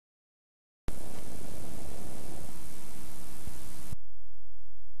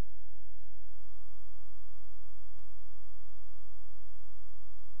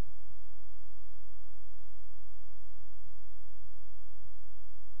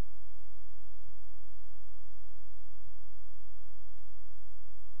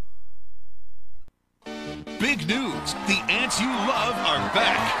big news. The ants you love are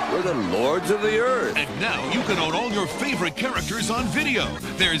back. We're the lords of the earth. And now you can own all your favorite characters on video.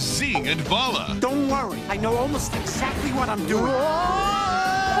 There's Zing and Bala. Don't worry, I know almost exactly what I'm doing.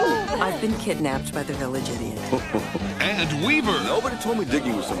 I've been kidnapped by the village idiot. And Weaver. Nobody told me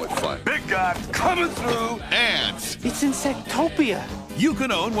digging was so much fun. Big guy coming through. Antz. It's Insectopia. You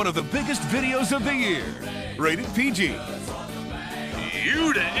can own one of the biggest videos of the year. Rated PG.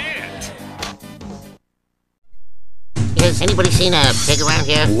 You the ant. Has anybody seen a pig around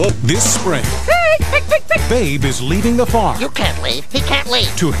here? This spring, Babe is leaving the farm You can't leave. He can't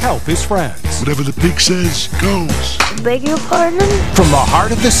leave. to help his friends. Whatever the pig says, goes. Beg your pardon? From the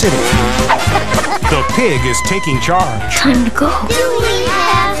heart of the city, the pig is taking charge. Time to go. Do we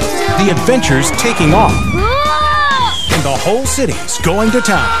have to? The adventure's taking off, and the whole city's going to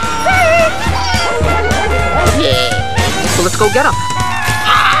town. Yeah. So let's go get him.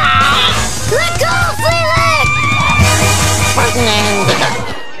 Let go, Fleetwood!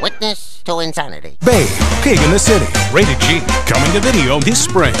 Ferdinand, witness to insanity. Babe, Pig in the City. Rated G. Coming to video this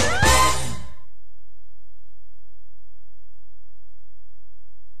spring.